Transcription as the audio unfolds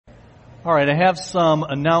All right, I have some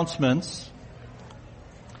announcements.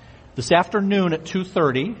 This afternoon at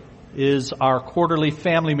 2:30 is our quarterly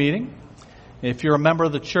family meeting. If you're a member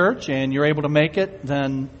of the church and you're able to make it,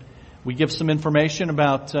 then we give some information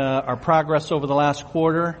about our progress over the last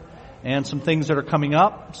quarter and some things that are coming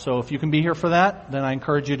up. So if you can be here for that, then I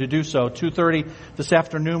encourage you to do so. 2:30 this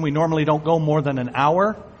afternoon. We normally don't go more than an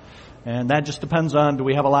hour, and that just depends on, do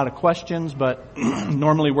we have a lot of questions, but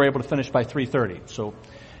normally we're able to finish by 3:30. So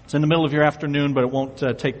it's in the middle of your afternoon, but it won't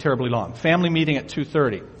take terribly long. Family meeting at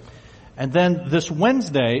 2:30. And then this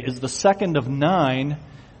Wednesday is the second of 9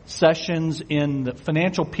 sessions in the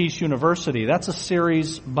Financial Peace University. That's a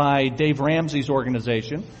series by Dave Ramsey's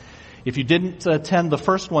organization. If you didn't attend the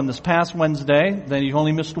first one this past Wednesday, then you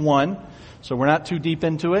only missed one. So we're not too deep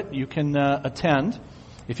into it. You can attend.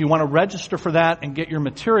 If you want to register for that and get your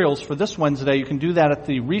materials for this Wednesday, you can do that at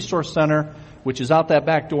the Resource Center, which is out that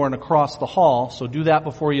back door and across the hall. So do that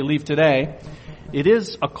before you leave today. It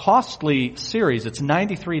is a costly series. It's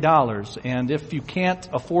 $93. And if you can't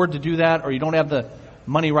afford to do that, or you don't have the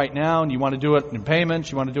money right now and you want to do it in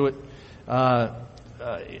payments, you want to do it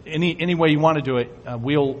any way you want to do it,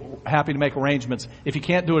 we'll happy to make arrangements. If you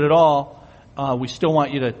can't do it at all, we still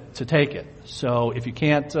want you to take it. So if you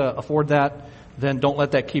can't afford that, then don't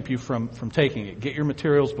let that keep you from taking it. Get your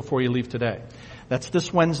materials before you leave today. That's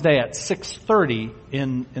this Wednesday at 6:30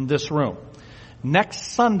 in this room.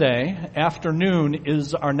 Next Sunday afternoon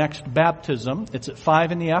is our next baptism. It's at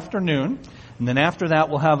 5 in the afternoon. And then after that,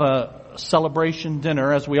 we'll have a celebration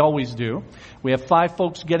dinner, as we always do. We have 5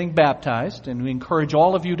 folks getting baptized, and we encourage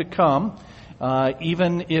all of you to come,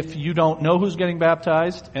 even if you don't know who's getting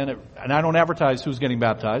baptized, and I don't advertise who's getting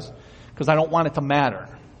baptized, because I don't want it to matter.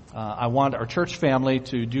 I want our church family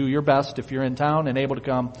to do your best, if you're in town and able to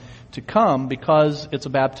come because it's a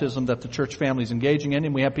baptism that the church family is engaging in,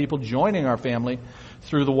 and we have people joining our family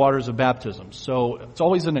through the waters of baptism. So it's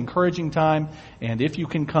always an encouraging time, and if you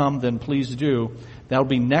can come, then please do. That'll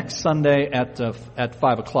be next Sunday at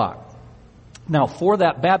 5 o'clock. Now, for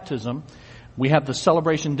that baptism, we have the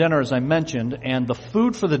celebration dinner, as I mentioned, and the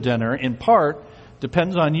food for the dinner, in part,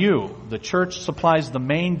 depends on you. The church supplies the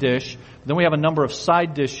main dish. Then we have a number of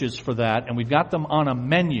side dishes for that, and we've got them on a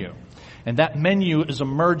menu. And that menu is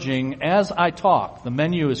emerging as I talk. The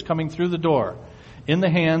menu is coming through the door in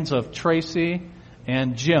the hands of Tracy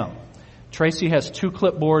and Jim. Tracy has 2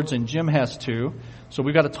 clipboards and Jim has 2. So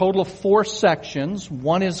we've got a total of 4 sections.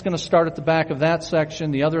 One is going to start at the back of that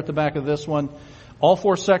section, the other at the back of this one. All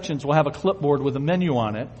 4 sections will have a clipboard with a menu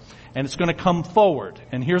on it, and it's going to come forward.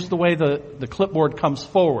 And here's the way the clipboard comes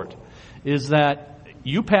forward, is that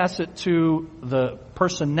you pass it to the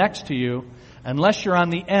person next to you unless you're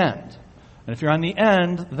on the end. And if you're on the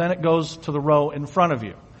end, then it goes to the row in front of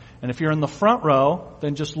you. And if you're in the front row,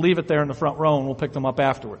 then just leave it there in the front row and we'll pick them up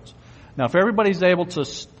afterwards. Now, if everybody's able to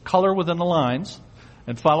color within the lines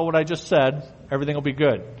and follow what I just said, everything will be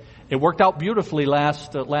good. It worked out beautifully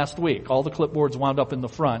last week. All the clipboards wound up in the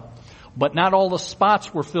front, but not all the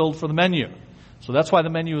spots were filled for the menu. So that's why the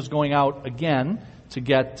menu is going out again to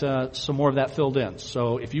get some more of that filled in.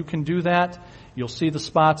 So if you can do that, you'll see the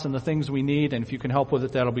spots and the things we need, and if you can help with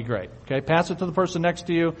it, that'll be great. Okay, pass it to the person next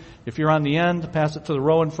to you. If you're on the end, pass it to the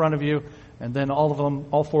row in front of you, and then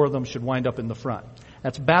all 4 of them should wind up in the front.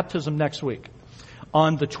 That's baptism next week.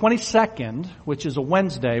 On the 22nd, which is a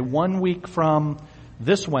Wednesday, 1 week from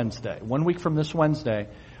this Wednesday,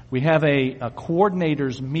 we have a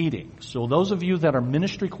coordinators meeting. So those of you that are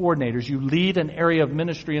ministry coordinators, you lead an area of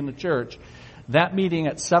ministry in the church, that meeting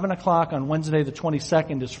at 7 o'clock on Wednesday the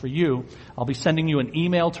 22nd is for you. I'll be sending you an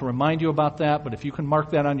email to remind you about that, but if you can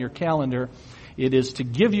mark that on your calendar, it is to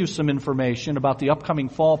give you some information about the upcoming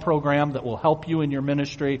fall program that will help you in your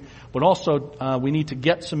ministry, but also we need to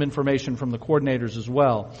get some information from the coordinators as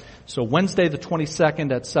well. So Wednesday the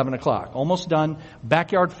 22nd at 7 o'clock. Almost done.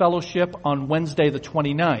 Backyard Fellowship on Wednesday the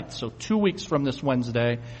 29th. So 2 weeks from this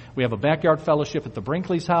Wednesday, we have a Backyard Fellowship at the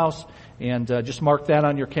Brinkley's house, and just mark that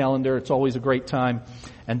on your calendar. It's always a great time.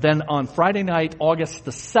 And then on Friday night, August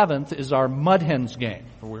the 7th, is our Mud Hens game.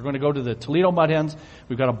 We're going to go to the Toledo Mud Hens.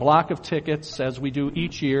 We've got a block of tickets, as we do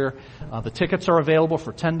each year. The tickets are available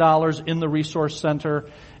for $10 in the Resource Center,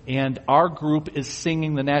 and our group is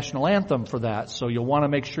singing the national anthem for that. So you'll want to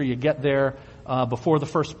make sure you get there before the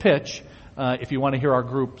first pitch if you want to hear our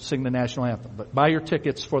group sing the national anthem. But buy your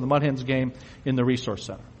tickets for the Mud Hens game in the Resource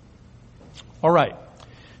Center. All right.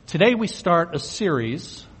 Today we start a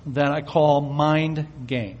series that I call Mind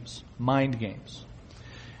Games. Mind Games.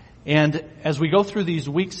 And as we go through these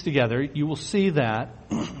weeks together, you will see that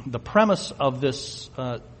the premise of this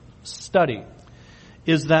study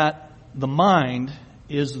is that the mind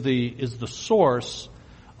is the source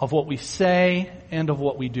of what we say and of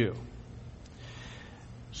what we do.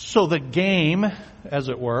 So the game, as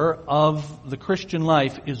it were, of the Christian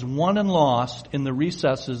life is won and lost in the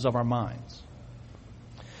recesses of our minds.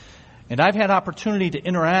 And I've had opportunity to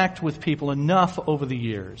interact with people enough over the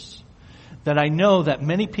years that I know that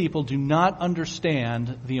many people do not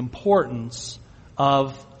understand the importance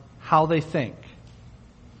of how they think.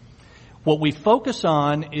 What we focus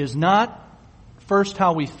on is not first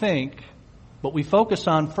how we think, but we focus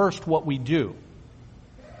on first what we do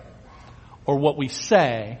or what we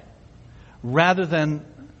say rather than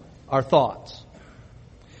our thoughts.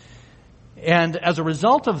 And as a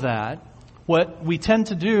result of that, what we tend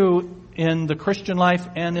to do in the Christian life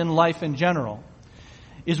and in life in general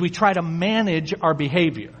is we try to manage our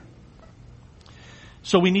behavior.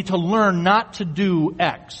 So we need to learn not to do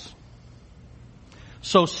X.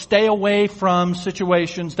 So stay away from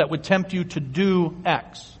situations that would tempt you to do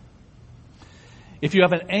X. If you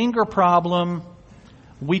have an anger problem,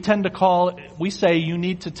 we say you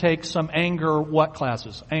need to take some anger what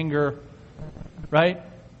classes? Anger, right?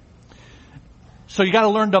 So you got to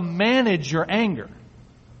learn to manage your anger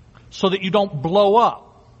so that you don't blow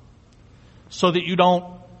up, so that you don't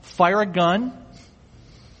fire a gun,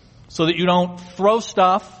 so that you don't throw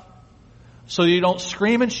stuff, so that you don't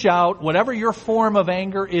scream and shout. Whatever your form of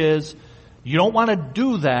anger is, you don't want to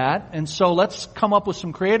do that, and so let's come up with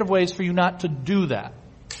some creative ways for you not to do that.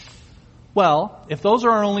 Well, if those are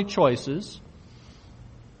our only choices,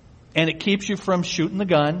 and it keeps you from shooting the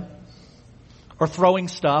gun, or throwing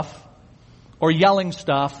stuff, or yelling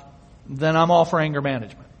stuff, then I'm all for anger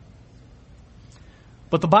management.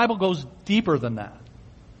 But the Bible goes deeper than that.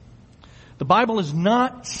 The Bible is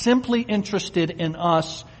not simply interested in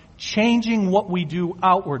us changing what we do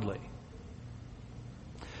outwardly.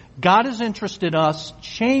 God is interested in us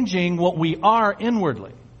changing what we are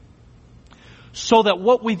inwardly, so that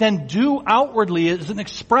what we then do outwardly is an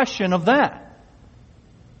expression of that.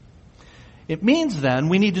 It means then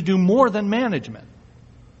we need to do more than management.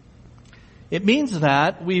 It means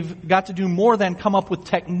that we've got to do more than come up with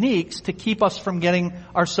techniques to keep us from getting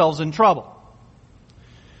ourselves in trouble.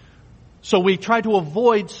 So we try to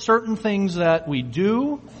avoid certain things that we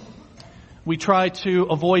do. We try to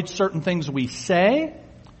avoid certain things we say.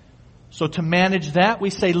 So to manage that, we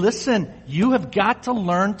say, listen, you have got to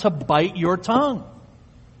learn to bite your tongue.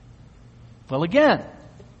 Well, again,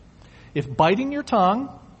 if biting your tongue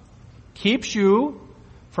keeps you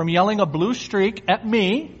from yelling a blue streak at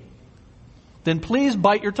me, then please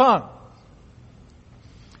bite your tongue.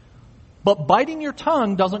 But biting your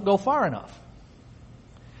tongue doesn't go far enough.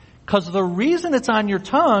 Because the reason it's on your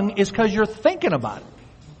tongue is because you're thinking about it.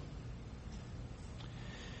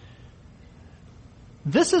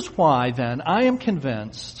 This is why, then, I am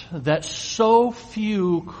convinced that so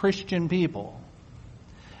few Christian people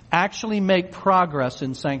actually make progress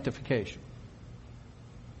in sanctification.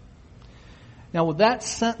 Now, with that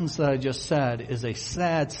sentence that I just said is a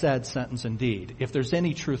sad, sad sentence indeed, if there's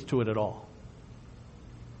any truth to it at all.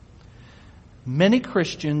 Many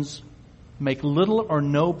Christians make little or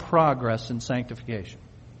no progress in sanctification.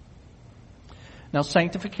 Now,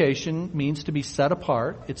 sanctification means to be set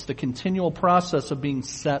apart. It's the continual process of being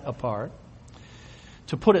set apart.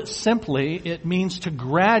 To put it simply, it means to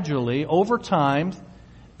gradually, over time,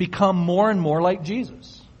 become more and more like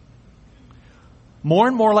Jesus. More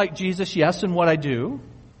and more like Jesus, yes, in what I do.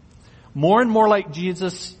 More and more like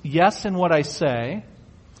Jesus, yes, in what I say.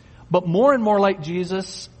 But more and more like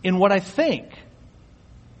Jesus in what I think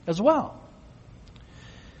as well.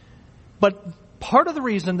 But part of the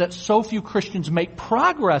reason that so few Christians make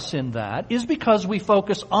progress in that is because we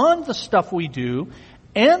focus on the stuff we do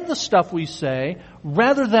and the stuff we say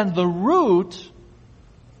rather than the root,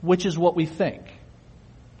 which is what we think.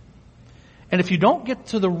 And if you don't get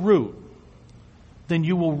to the root, then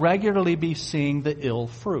you will regularly be seeing the ill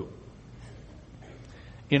fruit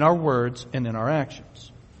in our words and in our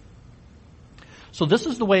actions. So this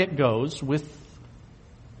is the way it goes with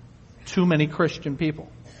too many Christian people.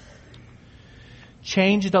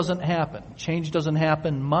 Change doesn't happen. Change doesn't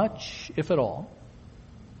happen much, if at all.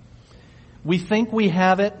 We think we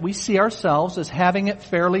have it, we see ourselves as having it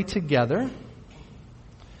fairly together.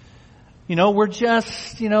 We're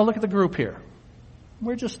just, look at the group here.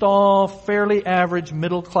 We're just all fairly average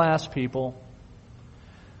middle-class people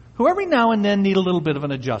who every now and then need a little bit of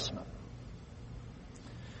an adjustment.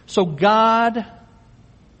 So God,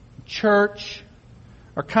 church,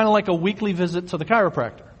 are kind of like a weekly visit to the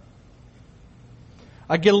chiropractor.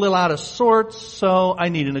 I get a little out of sorts, so I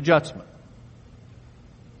need an adjustment.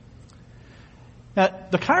 Now,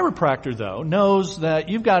 the chiropractor, though, knows that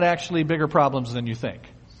you've got actually bigger problems than you think.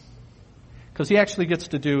 because he actually gets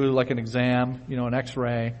to do like an exam, an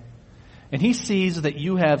x-ray, and he sees that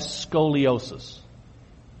you have scoliosis.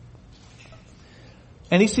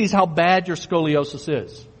 And he sees how bad your scoliosis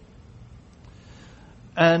is.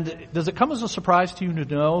 And does it come as a surprise to you to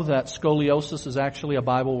know that scoliosis is actually a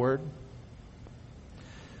Bible word?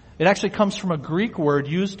 It actually comes from a Greek word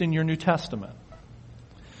used in your New Testament.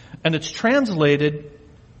 And it's translated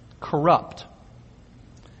corrupt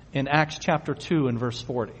in Acts chapter 2 and verse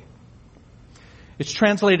 40. It's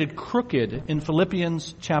translated crooked in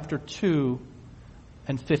Philippians chapter 2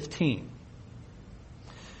 and 15.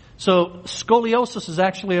 So scoliosis is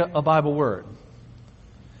actually a Bible word.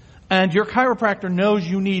 And your chiropractor knows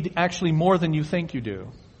you need actually more than you think you do.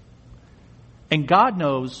 And God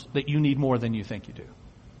knows that you need more than you think you do.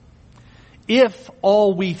 If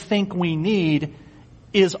all we think we need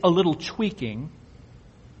is a little tweaking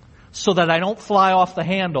so that I don't fly off the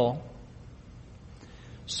handle,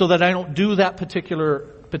 so that I don't do that particular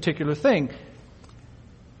thing.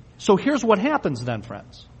 So here's what happens then,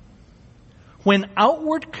 friends. When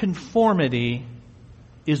outward conformity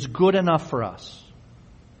is good enough for us.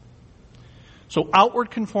 So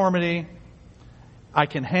outward conformity, I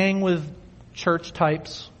can hang with church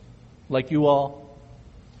types like you all,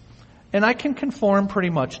 and I can conform pretty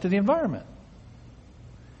much to the environment.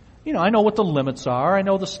 I know what the limits are. I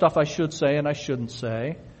know the stuff I should say and I shouldn't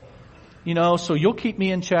say. So you'll keep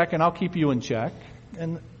me in check and I'll keep you in check,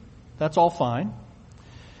 and that's all fine.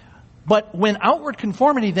 But when outward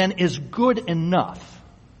conformity then is good enough,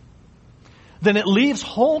 then it leaves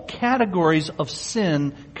whole categories of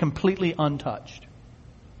sin completely untouched.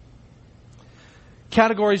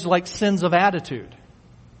 Categories like sins of attitude,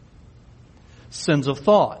 sins of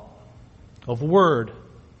thought, of word,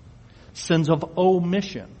 sins of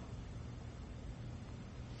omission.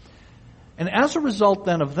 And as a result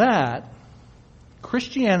then of that,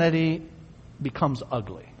 Christianity becomes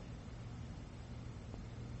ugly.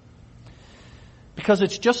 Because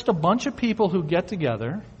it's just a bunch of people who get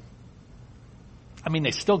together.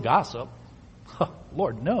 They still gossip.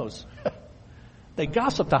 Lord knows. They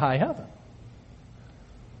gossip to high heaven.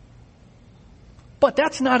 But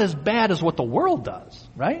that's not as bad as what the world does,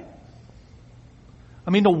 right?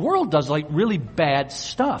 The world does really bad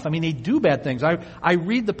stuff. They do bad things. I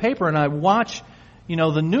read the paper and I watch,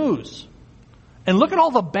 the news. And look at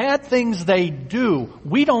all the bad things they do.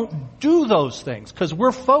 We don't do those things because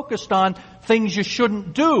we're focused on things you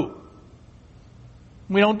shouldn't do.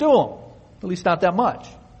 We don't do them. At least not that much.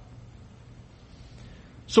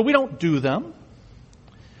 So we don't do them.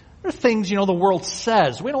 There are things, the world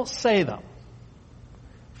says. We don't say them.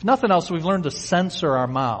 If nothing else, we've learned to censor our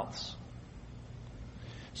mouths.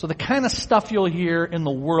 So the kind of stuff you'll hear in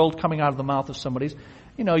the world coming out of the mouth of somebody's,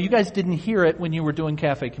 you guys didn't hear it when you were doing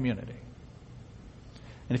Cafe Community.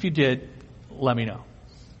 And if you did, let me know.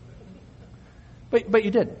 But you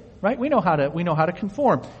didn't, right? We know how to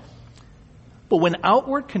conform. But when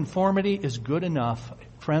outward conformity is good enough,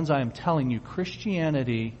 friends, I am telling you,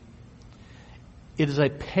 Christianity, it is a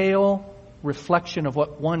pale reflection of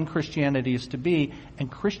what one Christianity is to be, and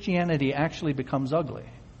Christianity actually becomes ugly.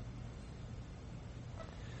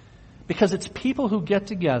 Because it's people who get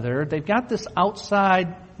together, they've got this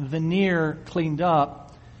outside veneer cleaned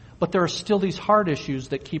up, but there are still these heart issues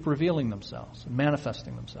that keep revealing themselves and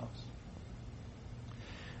manifesting themselves.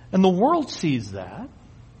 And the world sees that,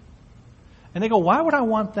 and they go, why would I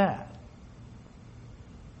want that?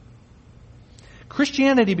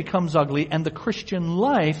 Christianity becomes ugly, and the Christian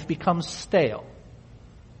life becomes stale.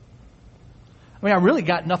 I really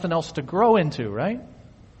got nothing else to grow into, right?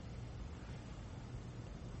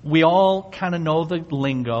 We all kind of know the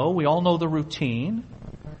lingo. We all know the routine.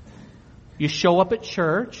 You show up at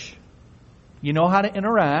church. You know how to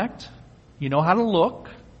interact. You know how to look.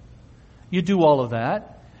 You do all of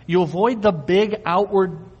that. You avoid the big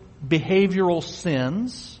outward behavioral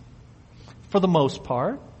sins for the most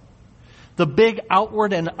part. The big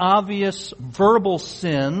outward and obvious verbal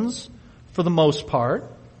sins for the most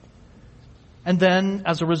part. And then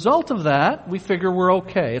as a result of that, we figure we're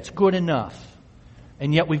okay. It's good enough.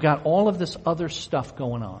 And yet we've got all of this other stuff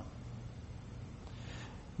going on.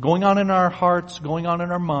 Going on in our hearts, going on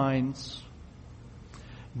in our minds,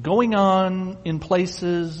 going on in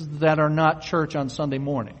places that are not church on Sunday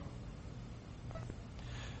morning.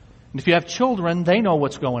 And if you have children, they know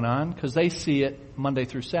what's going on because they see it Monday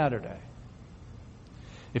through Saturday.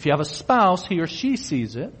 If you have a spouse, he or she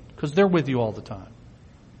sees it because they're with you all the time.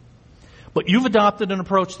 But you've adopted an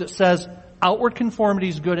approach that says outward conformity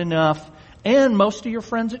is good enough, and most of your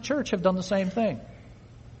friends at church have done the same thing.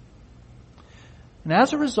 And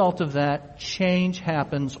as a result of that, change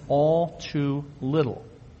happens all too little.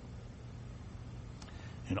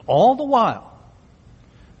 And all the while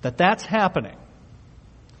that that's happening,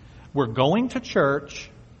 we're going to church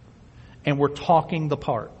and we're talking the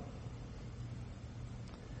part.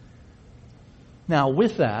 Now,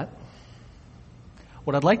 with that,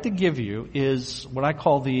 what I'd like to give you is what I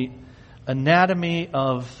call the anatomy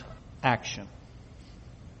of action.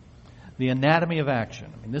 The anatomy of action.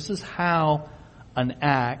 I mean, this is how an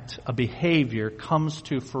act, a behavior, comes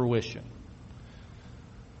to fruition.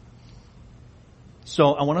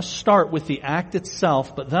 So I want to start with the act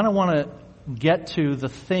itself, but then I want to get to the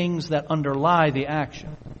things that underlie the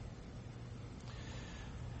action.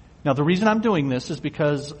 Now, the reason I'm doing this is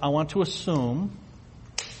because I want to assume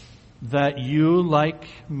that you, like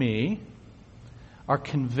me, are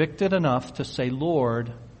convicted enough to say,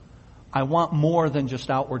 Lord, I want more than just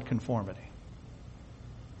outward conformity.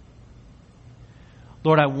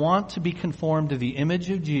 Lord, I want to be conformed to the image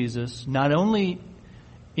of Jesus, not only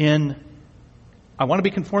I want to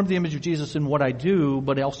be conformed to the image of Jesus in what I do,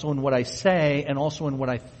 but also in what I say and also in what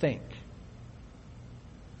I think.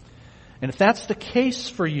 And if that's the case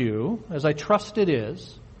for you, as I trust it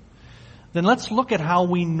is, then let's look at how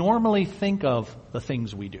we normally think of the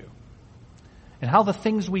things we do and how the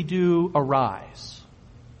things we do arise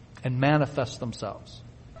and manifest themselves.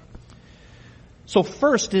 So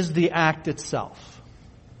first is the act itself.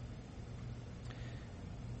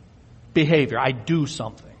 Behavior. I do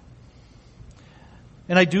something.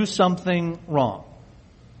 And I do something wrong.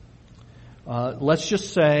 Let's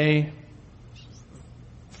just say,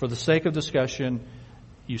 for the sake of discussion,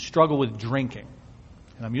 you struggle with drinking.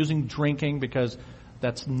 And I'm using drinking because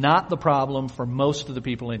that's not the problem for most of the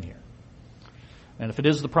people in here. And if it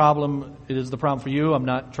is the problem, it is the problem for you. I'm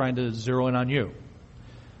not trying to zero in on you,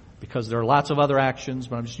 because there are lots of other actions,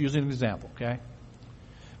 but I'm just using an example, okay?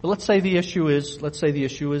 But let's say the issue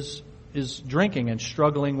is drinking and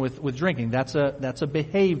struggling with drinking. That's a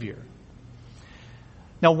behavior.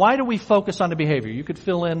 Now, why do we focus on the behavior? You could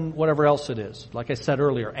fill in whatever else it is. Like I said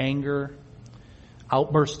earlier, anger,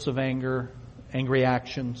 outbursts of anger, angry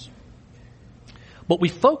actions. But we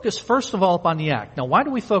focus first of all upon the act. Now, why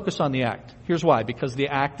do we focus on the act? Here's why. Because the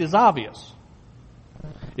act is obvious.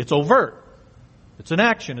 It's overt. It's an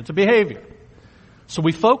action. It's a behavior. So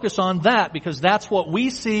we focus on that because that's what we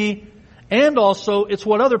see, and also it's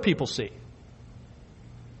what other people see.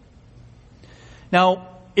 Now,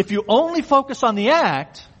 if you only focus on the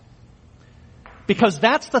act, because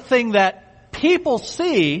that's the thing that people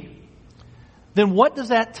see, then what does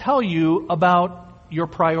that tell you about your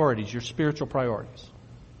priorities, your spiritual priorities?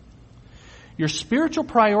 Your spiritual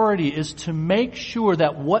priority is to make sure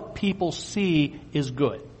that what people see is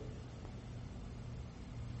good.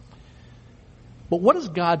 But what does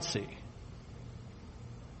God see?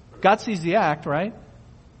 God sees the act, right?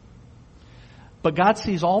 But God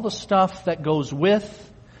sees all the stuff that goes with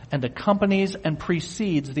and accompanies and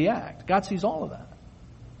precedes the act. God sees all of that.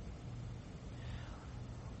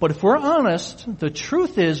 But if we're honest, the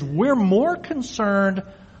truth is we're more concerned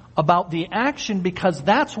about the action because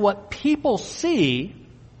that's what people see,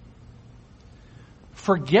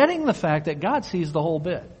 forgetting the fact that God sees the whole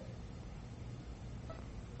bit.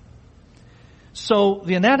 So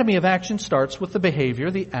the anatomy of action starts with the behavior,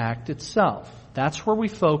 the act itself. That's where we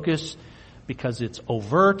focus because it's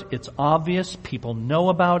overt, it's obvious, people know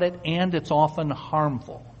about it, and it's often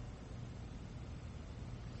harmful.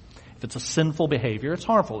 If it's a sinful behavior, it's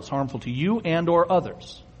harmful. It's harmful to you and or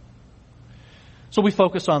others. So we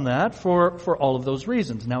focus on that for all of those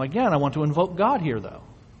reasons. Now again, I want to invoke God here though.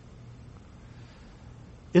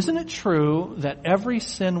 Isn't it true that every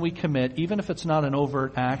sin we commit, even if it's not an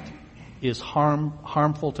overt act, is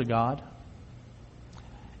harmful to God?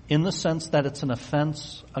 In the sense that it's an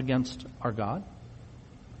offense against our God?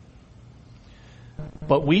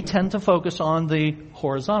 But we tend to focus on the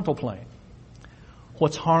horizontal plane.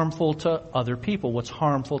 What's harmful to other people? What's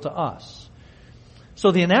harmful to us?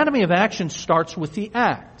 So the anatomy of action starts with the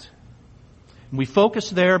act. We focus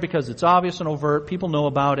there because it's obvious and overt, people know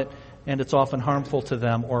about it, and it's often harmful to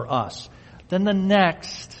them or us. Then the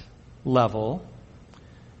next level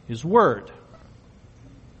is word.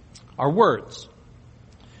 Our words.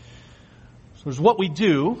 So there's what we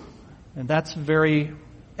do, and that's very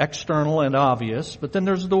external and obvious, but then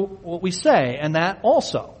there's what we say, and that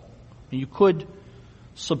also. And you could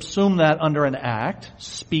subsume that under an act.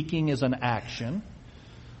 Speaking is an action.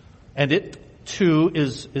 And it, too,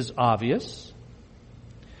 is obvious.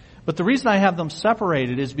 But the reason I have them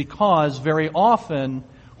separated is because very often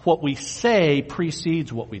what we say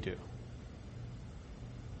precedes what we do.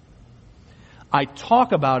 I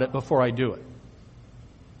talk about it before I do it.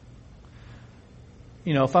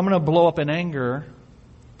 You know, if I'm going to blow up in anger,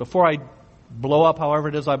 before I blow up however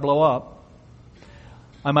it is I blow up.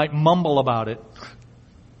 I might mumble about it.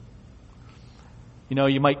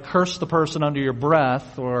 You might curse the person under your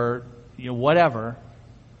breath or whatever,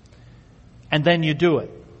 and then you do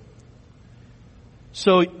it.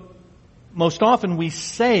 So most often we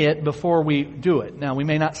say it before we do it. Now, we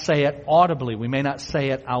may not say it audibly. We may not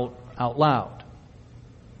say it out loud.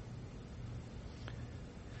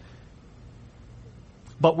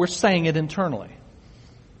 But we're saying it internally.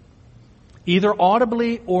 Either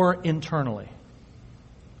audibly or internally.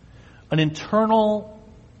 An internal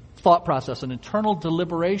thought process, an internal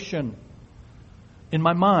deliberation in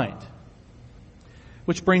my mind.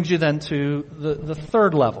 Which brings you then to the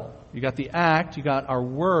third level. You got the act, you got our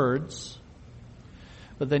words,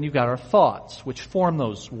 but then you've got our thoughts, which form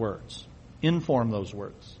those words, inform those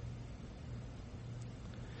words.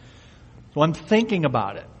 So I'm thinking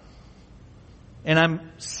about it. And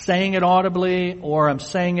I'm saying it audibly or I'm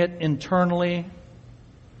saying it internally.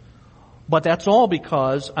 But that's all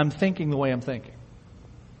because I'm thinking the way I'm thinking.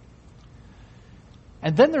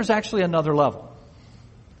 And then there's actually another level.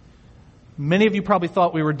 Many of you probably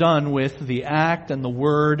thought we were done with the act and the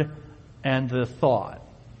word and the thought.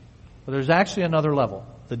 But there's actually another level,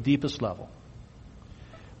 the deepest level,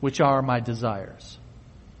 which are my desires.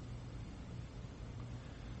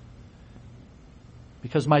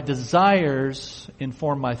 Because my desires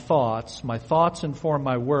inform my thoughts inform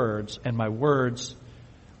my words, and my words,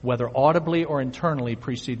 whether audibly or internally,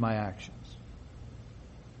 precede my actions.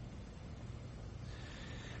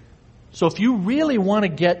 So if you really want to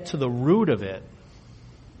get to the root of it,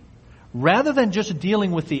 rather than just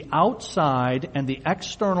dealing with the outside and the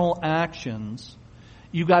external actions,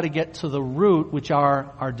 you got to get to the root, which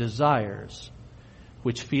are our desires,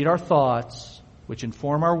 which feed our thoughts, which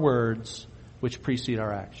inform our words, which precede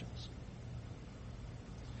our actions.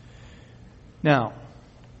 Now,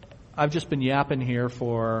 I've just been yapping here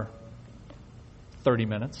for 30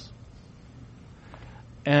 minutes.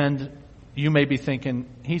 And you may be thinking,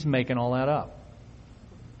 he's making all that up.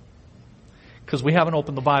 Because we haven't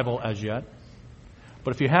opened the Bible as yet.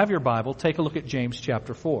 But if you have your Bible, take a look at James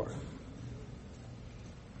chapter 4.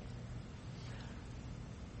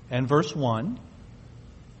 And verse 1.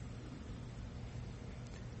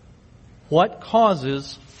 What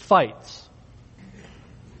causes fights?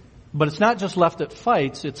 But it's not just left at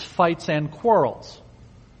fights, it's fights and quarrels.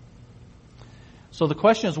 So the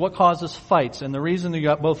question is, what causes fights? And the reason you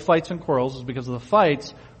got both fights and quarrels is because the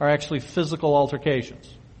fights are actually physical altercations.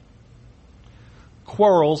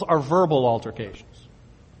 Quarrels are verbal altercations.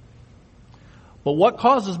 But what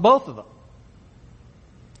causes both of them?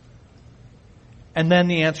 And then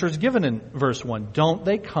the answer is given in verse 1. Don't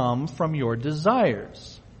they come from your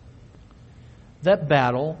desires that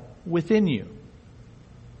battle within you?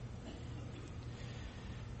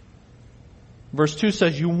 Verse 2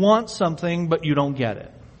 says, you want something, but you don't get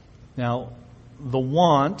it. Now, the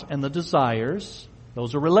want and the desires,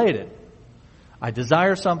 those are related. I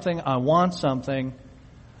desire something, I want something,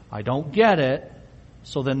 I don't get it,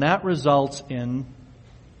 so then that results in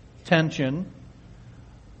tension,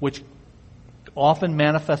 which often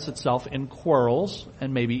manifests itself in quarrels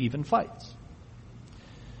and maybe even fights.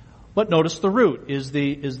 But notice the root is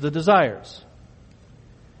the desires.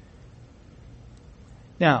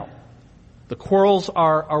 Now, the quarrels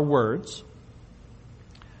are words,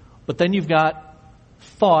 but then you've got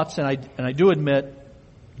thoughts, and I do admit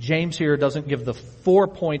James here doesn't give the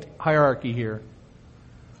 4-point hierarchy here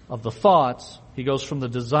of the thoughts. He goes from the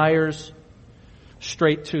desires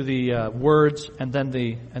straight to the words and then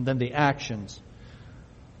the actions.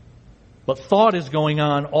 But thought is going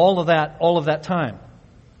on all of that time.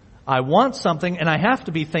 I want something and I have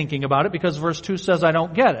to be thinking about it because verse 2 says I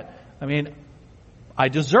don't get it. I mean, I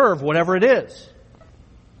deserve whatever it is.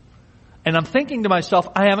 And I'm thinking to myself,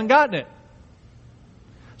 I haven't gotten it.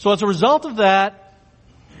 So as a result of that,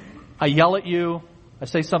 I yell at you, I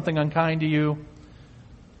say something unkind to you,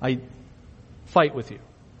 I fight with you.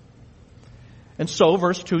 And so,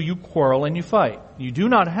 verse 2, you quarrel and you fight. You do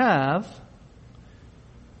not have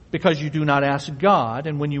because you do not ask God,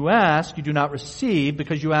 and when you ask, you do not receive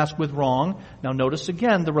because you ask with wrong. Now notice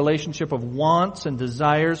again the relationship of wants and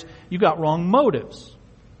desires. You got wrong motives.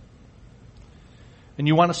 And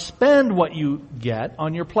you want to spend what you get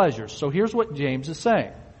on your pleasures. So here's what James is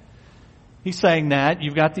saying. He's saying that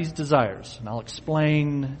you've got these desires. And I'll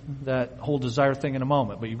explain that whole desire thing in a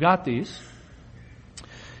moment. But you've got these.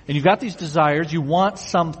 And you've got these desires. You want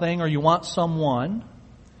something or you want someone.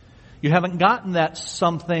 You haven't gotten that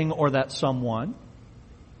something or that someone.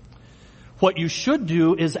 What you should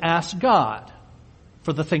do is ask God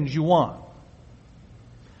for the things you want.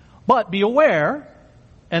 But be aware,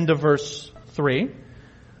 end of verse 3,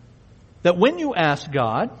 that when you ask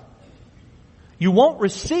God, you won't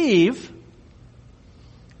receive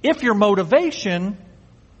if your motivation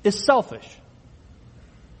is selfish.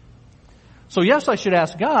 So yes, I should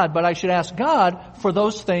ask God, but I should ask God for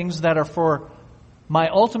those things that are for my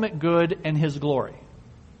ultimate good and His glory,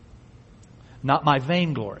 not my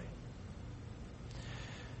vainglory.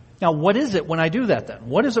 Now, what is it when I do that then?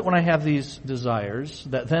 What is it when I have these desires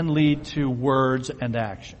that then lead to words and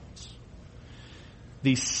actions?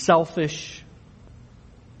 These selfish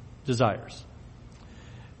desires.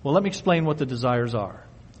 Well, let me explain what the desires are.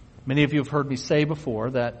 Many of you have heard me say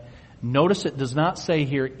before that, notice it does not say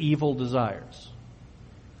here evil desires.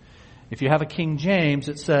 If you have a King James,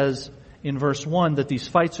 it says in verse 1 that these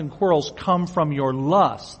fights and quarrels come from your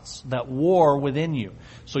lusts that war within you.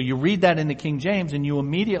 So you read that in the King James and you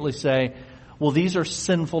immediately say, well, these are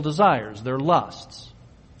sinful desires. They're lusts.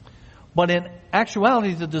 But in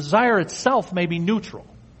actuality, the desire itself may be neutral.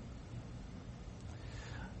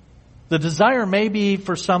 The desire may be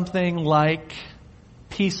for something like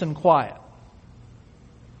peace and quiet.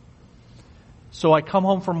 So I come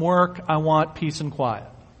home from work, I want peace and quiet.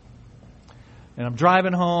 And I'm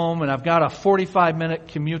driving home, and I've got a 45-minute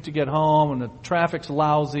commute to get home, and the traffic's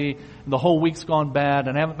lousy, and the whole week's gone bad,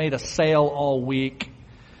 and I haven't made a sale all week.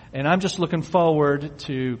 And I'm just looking forward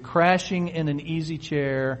to crashing in an easy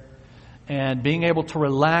chair and being able to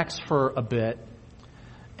relax for a bit.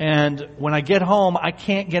 And when I get home, I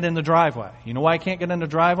can't get in the driveway. You know why I can't get in the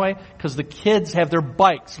driveway? Because the kids have their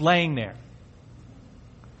bikes laying there.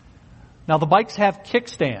 Now, the bikes have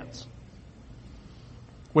kickstands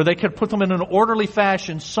where they could put them in an orderly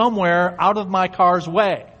fashion somewhere out of my car's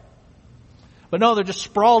way. But no, they're just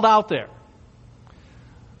sprawled out there.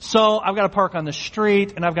 So I've got to park on the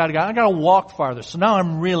street, and I've got to walk farther. So now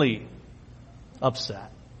I'm really upset.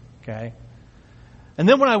 Okay? And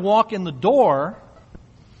then when I walk in the door,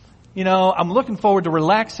 you know, I'm looking forward to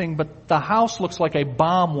relaxing, but the house looks like a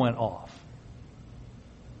bomb went off.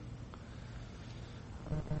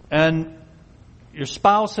 And your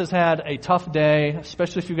spouse has had a tough day,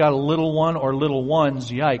 especially if you've got a little one or little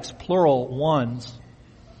ones, yikes, plural ones.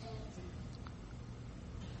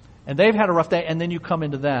 And they've had a rough day, and then you come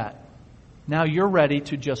into that. Now you're ready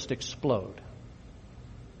to just explode.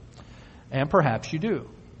 And perhaps you do.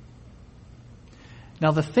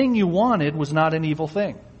 Now the thing you wanted was not an evil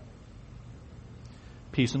thing.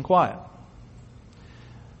 Peace and quiet.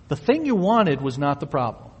 The thing you wanted was not the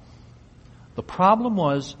problem. The problem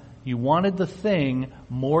was you wanted the thing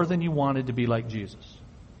more than you wanted to be like Jesus.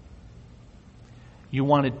 You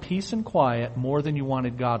wanted peace and quiet more than you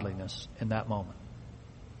wanted godliness in that moment.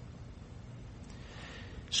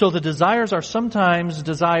 So the desires are sometimes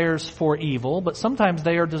desires for evil, but sometimes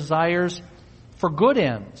they are desires for good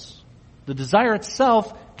ends. The desire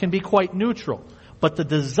itself can be quite neutral, but the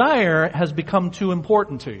desire has become too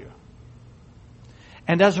important to you.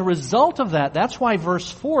 And as a result of that, that's why verse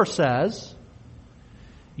 4 says,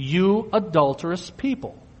 you adulterous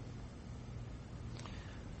people.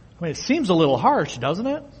 I mean, it seems a little harsh, doesn't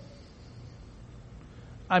it?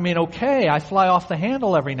 I mean, okay, I fly off the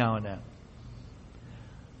handle every now and then.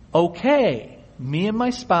 Okay, me and my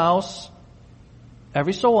spouse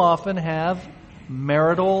every so often have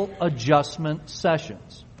marital adjustment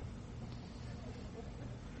sessions.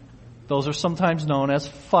 Those are sometimes known as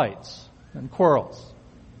fights and quarrels.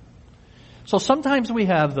 So sometimes we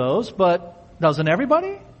have those, but doesn't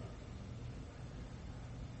everybody?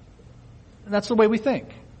 That's the way we think.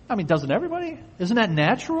 I mean, doesn't everybody? Isn't that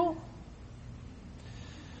natural?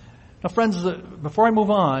 Now, friends, before I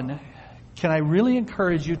move on, can I really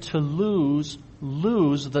encourage you to lose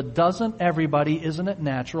the doesn't everybody, isn't it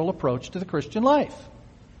natural approach to the Christian life?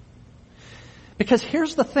 Because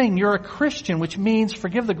here's the thing, you're a Christian, which means,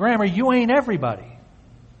 forgive the grammar, you ain't everybody.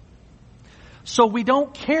 So we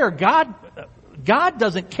don't care. God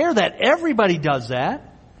doesn't care that everybody does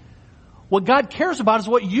that. What God cares about is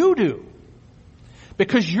what you do.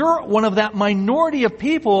 Because you're one of that minority of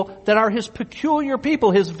people that are His peculiar people,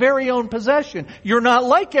 His very own possession. You're not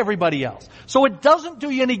like everybody else. So it doesn't do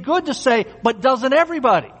you any good to say, but doesn't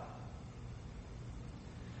everybody?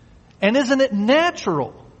 And isn't it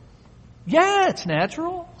natural? Yeah, it's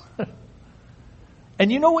natural.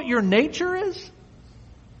 And you know what your nature is?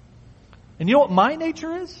 And you know what my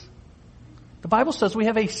nature is? The Bible says we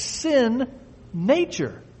have a sin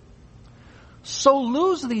nature. So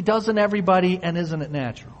lose the doesn't everybody and isn't it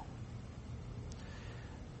natural?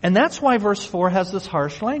 And that's why verse 4 has this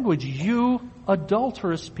harsh language. You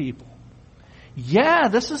adulterous people. Yeah,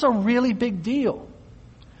 this is a really big deal.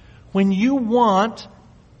 When you want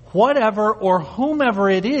whatever or whomever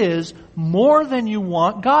it is more than you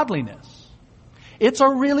want godliness. It's a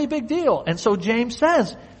really big deal. And so James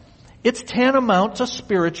says, it's tantamount to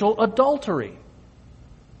spiritual adultery.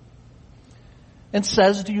 And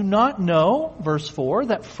says, do you not know, verse 4,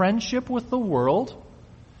 that friendship with the world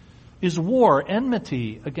is war,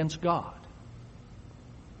 enmity against God?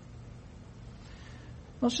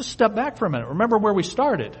 Let's just step back for a minute. Remember where we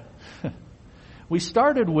started. We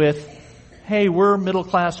started with, hey, we're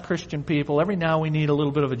middle-class Christian people. Every now we need a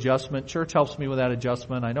little bit of adjustment. Church helps me with that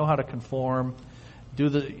adjustment. I know how to conform, do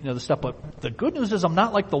the stuff. But the good news is I'm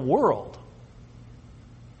not like the world.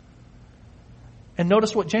 And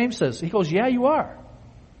notice what James says. He goes, yeah, you are.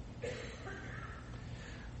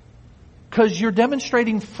 Because you're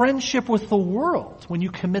demonstrating friendship with the world when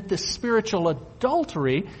you commit this spiritual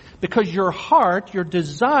adultery, because your heart, your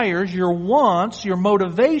desires, your wants, your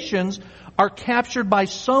motivations are captured by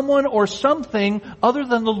someone or something other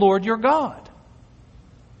than the Lord your God.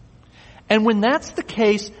 And when that's the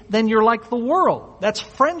case, then you're like the world. That's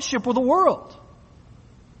friendship with the world.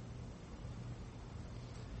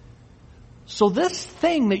 So this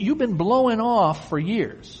thing that you've been blowing off for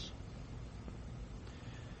years,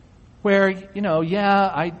 where,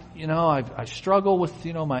 I struggle with,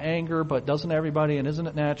 my anger, but doesn't everybody, and isn't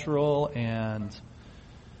it natural? And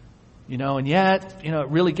yet, it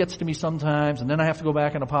really gets to me sometimes, and then I have to go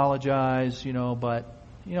back and apologize, but,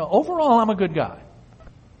 overall I'm a good guy.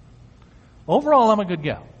 Overall I'm a good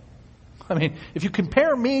gal. I mean, if you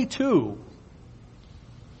compare me to,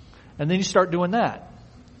 and then you start doing that,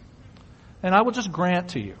 and I will just grant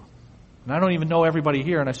to you, and I don't even know everybody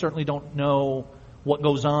here, and I certainly don't know what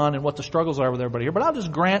goes on and what the struggles are with everybody here, but I'll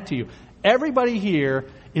just grant to you, everybody here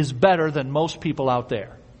is better than most people out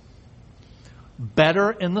there.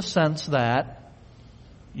 Better in the sense that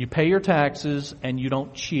you pay your taxes and you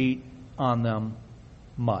don't cheat on them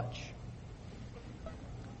much.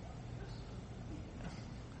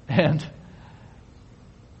 And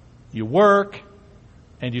you work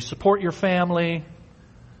and you support your family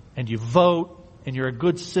and you vote and you're a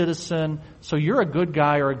good citizen. So you're a good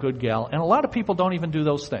guy or a good gal. And a lot of people don't even do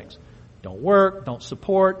those things. Don't work, don't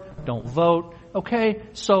support, don't vote. Okay,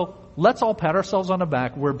 so let's all pat ourselves on the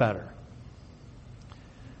back. We're better.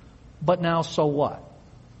 But now, so what?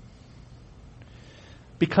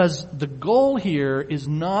 Because the goal here is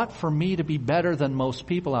not for me to be better than most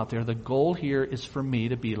people out there. The goal here is for me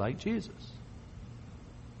to be like Jesus.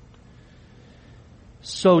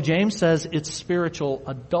 So James says it's spiritual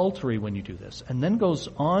adultery when you do this. And then goes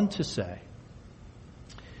on to say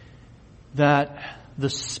that the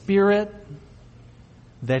Spirit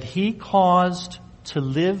that He caused to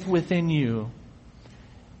live within you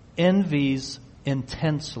envies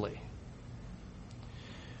intensely.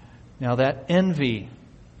 Now that envy,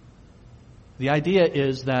 the idea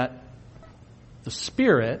is that the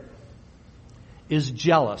Spirit is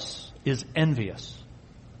jealous, is envious.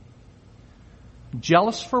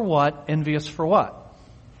 Jealous for what? Envious for what?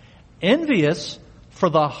 Envious for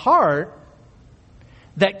the heart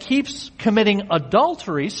that keeps committing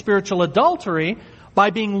adultery, spiritual adultery, by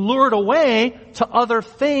being lured away to other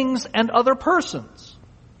things and other persons.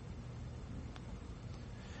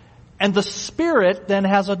 And the Spirit then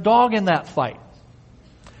has a dog in that fight.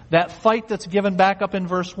 That fight that's given back up in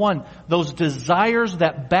verse 1. Those desires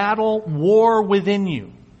that battle war within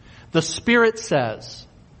you. The Spirit says,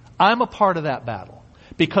 I'm a part of that battle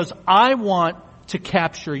because I want to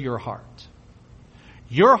capture your heart.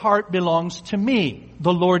 Your heart belongs to me,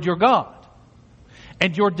 the Lord your God.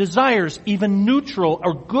 And your desires, even neutral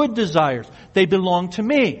or good desires, they belong to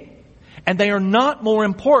me. And they are not more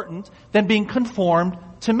important than being conformed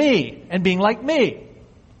to me and being like me.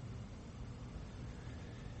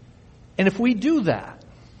 And if we do that,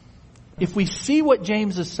 if we see what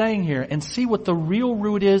James is saying here and see what the real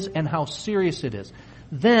root is and how serious it is,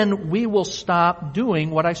 then we will stop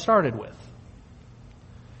doing what I started with.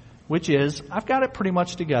 Which is, I've got it pretty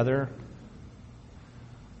much together.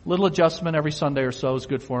 Little adjustment every Sunday or so is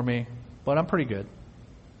good for me, but I'm pretty good.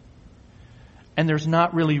 And there's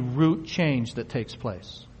not really root change that takes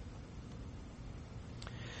place.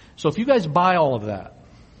 So if you guys buy all of that,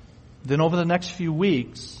 then over the next few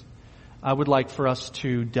weeks, I would like for us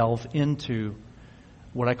to delve into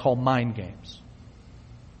what I call mind games.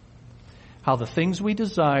 How the things we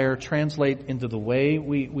desire translate into the way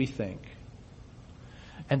we think,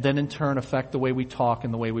 and then in turn affect the way we talk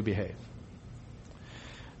and the way we behave.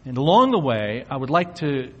 And along the way, I would like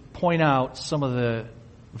to point out some of the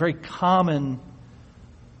very common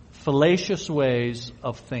fallacious ways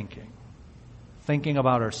of thinking. Thinking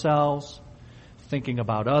about ourselves, thinking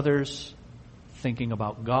about others, thinking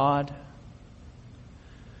about God.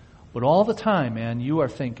 But all the time, man, you are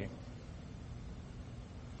thinking.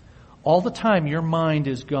 All the time your mind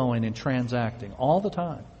is going and transacting. All the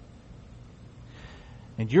time.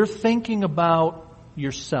 And you're thinking about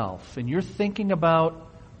yourself. And you're thinking about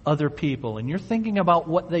other people. And you're thinking about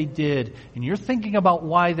what they did. And you're thinking about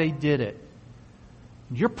why they did it.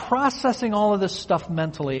 You're processing all of this stuff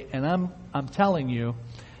mentally. And I'm telling you,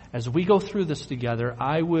 as we go through this together,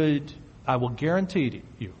 I will guarantee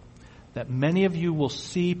you that many of you will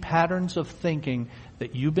see patterns of thinking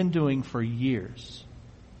that you've been doing for years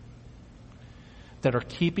that are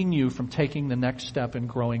keeping you from taking the next step in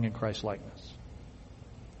growing in Christ-likeness.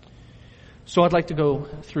 So I'd like to go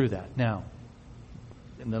through that now.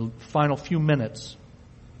 In the final few minutes,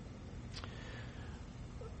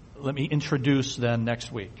 let me introduce then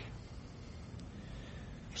next week.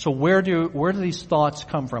 So where do these thoughts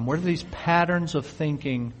come from? Where do these patterns of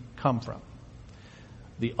thinking come from?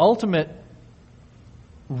 The ultimate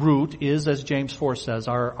root is, as James 4 says,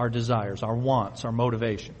 our desires, our wants, our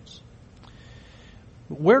motivations.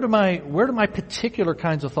 Where do my particular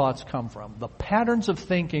kinds of thoughts come from? The patterns of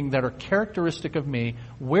thinking that are characteristic of me,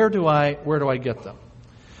 where do I get them?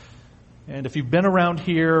 And if you've been around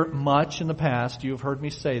here much in the past, you've heard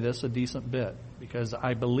me say this a decent bit, because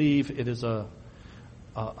I believe it is a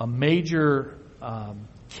major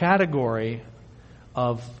category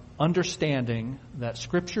of understanding that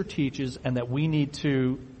Scripture teaches and that we need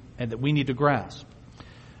to grasp.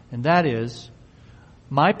 And that is,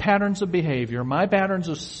 my patterns of behavior, my patterns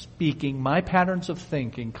of speaking, my patterns of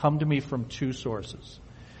thinking come to me from two sources.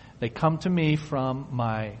 They come to me from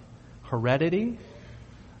my heredity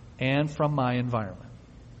and from my environment.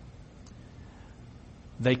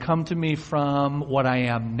 They come to me from what I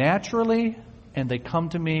am naturally, and they come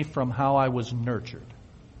to me from how I was nurtured.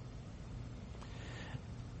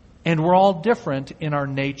 And we're all different in our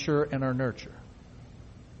nature and our nurture.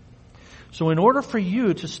 So in order for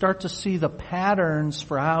you to start to see the patterns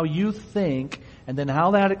for how you think, and then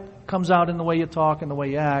how that comes out in the way you talk and the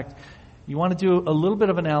way you act, you want to do a little bit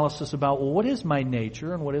of analysis about, well, what is my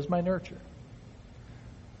nature and what is my nurture?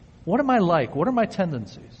 What am I like? What are my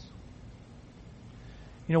tendencies?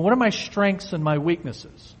 What are my strengths and my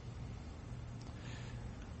weaknesses?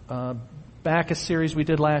 Back a series we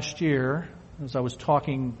did last year, as I was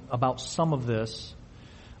talking about some of this,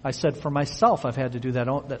 I said for myself I've had to do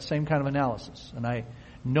that same kind of analysis. And I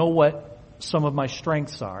know what some of my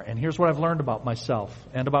strengths are. And here's what I've learned about myself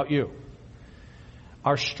and about you.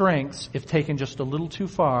 Our strengths, if taken just a little too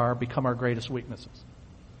far, become our greatest weaknesses.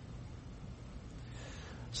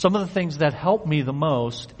 Some of the things that help me the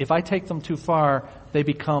most, if I take them too far, they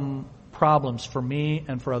become problems for me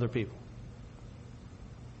and for other people.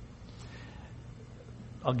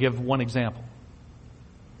 I'll give one example.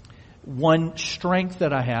 One strength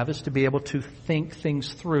that I have is to be able to think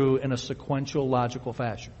things through in a sequential, logical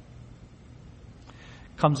fashion.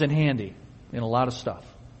 Comes in handy in a lot of stuff.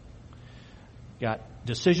 Got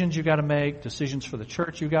decisions you got to make, decisions for the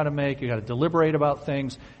church you got to make, you got to deliberate about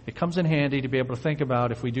things. It comes in handy to be able to think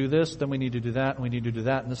about, if we do this, then we need to do that, and we need to do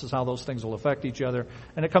that, and this is how those things will affect each other,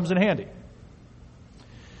 and it comes in handy.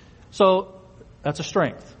 So that's a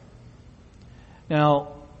strength.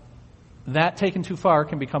 Now, that taken too far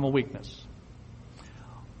can become a weakness.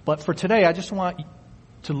 But for today, I just want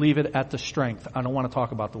to leave it at the strength. I don't want to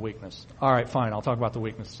talk about the weakness. All right, fine, I'll talk about the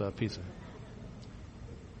weakness piece of it.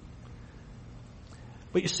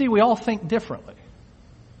 But you see, we all think differently.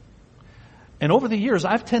 And over the years,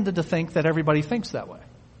 I've tended to think that everybody thinks that way.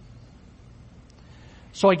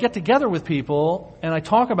 So I get together with people, and I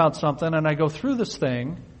talk about something, and I go through this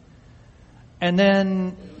thing, and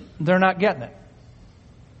then they're not getting it.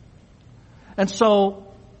 And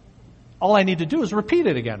so all I need to do is repeat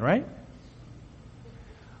it again, right?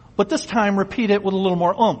 But this time, repeat it with a little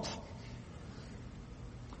more oomph.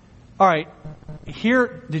 All right,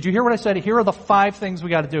 did you hear what I said? Here are the 5 things we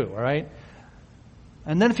got to do, all right?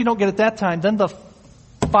 And then if you don't get it that time, then the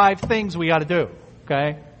 5 things we got to do,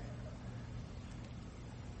 okay?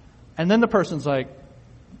 And then the person's like,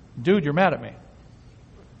 dude, you're mad at me.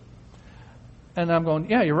 And I'm going,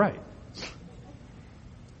 yeah, you're right.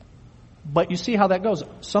 But you see how that goes.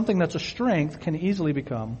 Something that's a strength can easily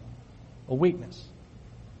become a weakness.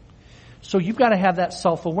 So you've got to have that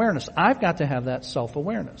self-awareness. I've got to have that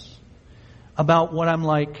self-awareness about what I'm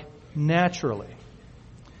like naturally.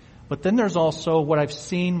 But then there's also what I've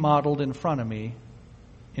seen modeled in front of me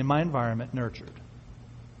in my environment, nurtured.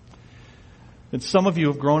 And some of you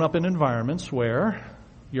have grown up in environments where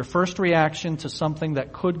your first reaction to something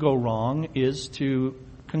that could go wrong is to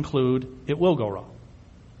conclude it will go wrong.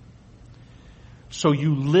 So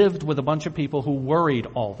you lived with a bunch of people who worried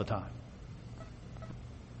all the time.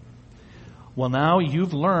 Well, now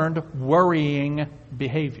you've learned worrying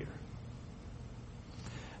behavior.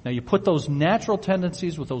 Now you put those natural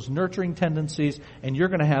tendencies with those nurturing tendencies, and you're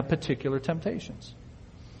going to have particular temptations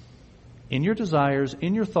in your desires,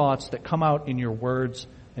 in your thoughts that come out in your words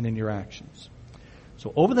and in your actions.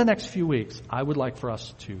 So over the next few weeks, I would like for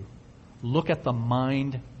us to look at the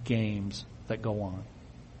mind games that go on.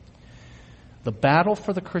 The battle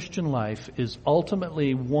for the Christian life is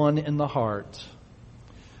ultimately won in the heart,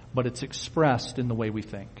 but it's expressed in the way we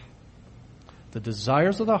think. The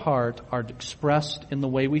desires of the heart are expressed in the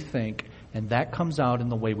way we think, and that comes out in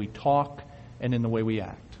the way we talk and in the way we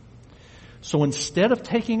act. So instead of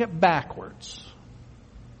taking it backwards,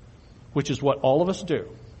 which is what all of us do,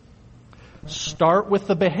 start with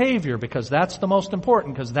the behavior, because that's the most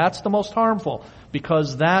important, because that's the most harmful,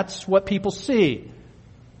 because that's what people see.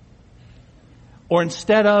 Or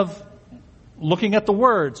instead of looking at the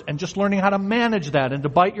words and just learning how to manage that and to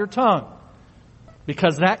bite your tongue,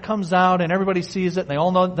 because that comes out and everybody sees it and they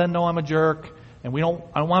all know I'm a jerk, and I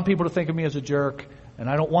don't want people to think of me as a jerk, and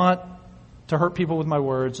I don't want to hurt people with my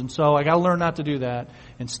words, and so I got to learn not to do that.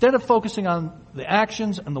 Instead of focusing on the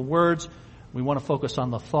actions and the words, we want to focus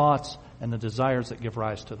on the thoughts and the desires that give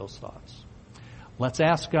rise to those thoughts. Let's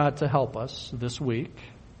ask God to help us this week.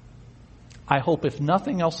 I hope, if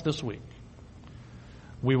nothing else this week,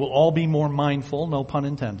 we will all be more mindful, no pun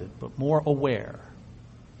intended, but more aware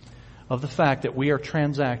of the fact that we are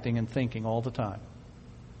transacting and thinking all the time,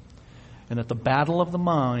 and that the battle of the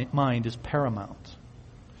mind is paramount.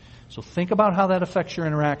 So think about how that affects your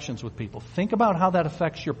interactions with people. Think about how that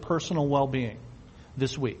affects your personal well-being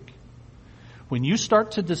this week. When you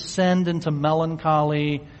start to descend into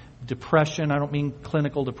melancholy, depression, I don't mean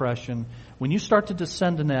clinical depression, when you start to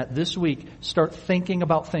descend in that this week, start thinking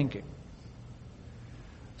about thinking.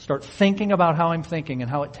 Start thinking about how I'm thinking and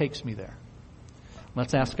how it takes me there.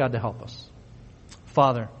 Let's ask God to help us.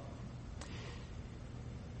 Father,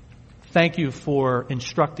 thank you for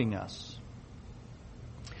instructing us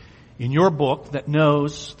in your book that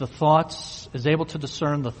knows the thoughts, is able to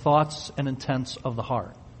discern the thoughts and intents of the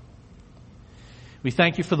heart. We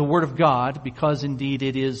thank you for the Word of God, because indeed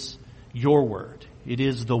it is your Word. It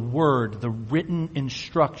is the Word, the written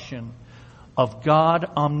instruction of God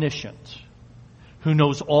omniscient, who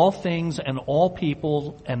knows all things and all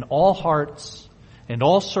people and all hearts and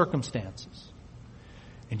all circumstances.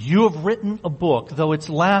 And you have written a book, though its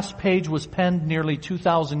last page was penned nearly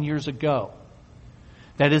 2,000 years ago,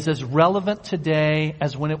 that is as relevant today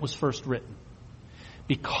as when it was first written,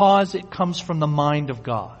 because it comes from the mind of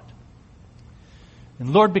God.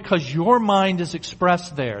 And Lord, because your mind is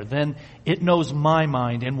expressed there, then it knows my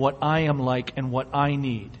mind and what I am like and what I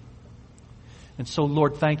need. And so,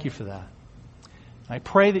 Lord, thank you for that. I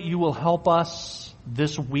pray that you will help us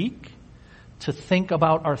this week to think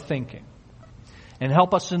about our thinking, and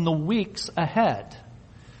help us in the weeks ahead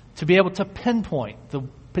to be able to pinpoint the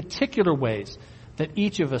particular ways that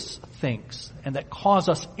each of us thinks and that cause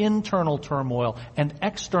us internal turmoil and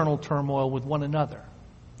external turmoil with one another.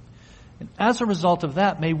 And as a result of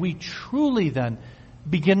that, may we truly then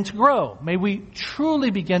begin to grow. May we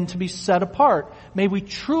truly begin to be set apart. May we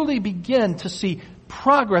truly begin to see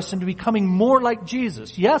progress into becoming more like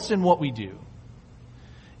Jesus. Yes, in what we do.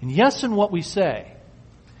 And yes, in what we say.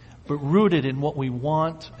 But rooted in what we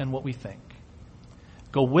want and what we think.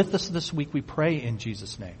 Go with us this week, we pray in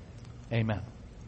Jesus' name. Amen.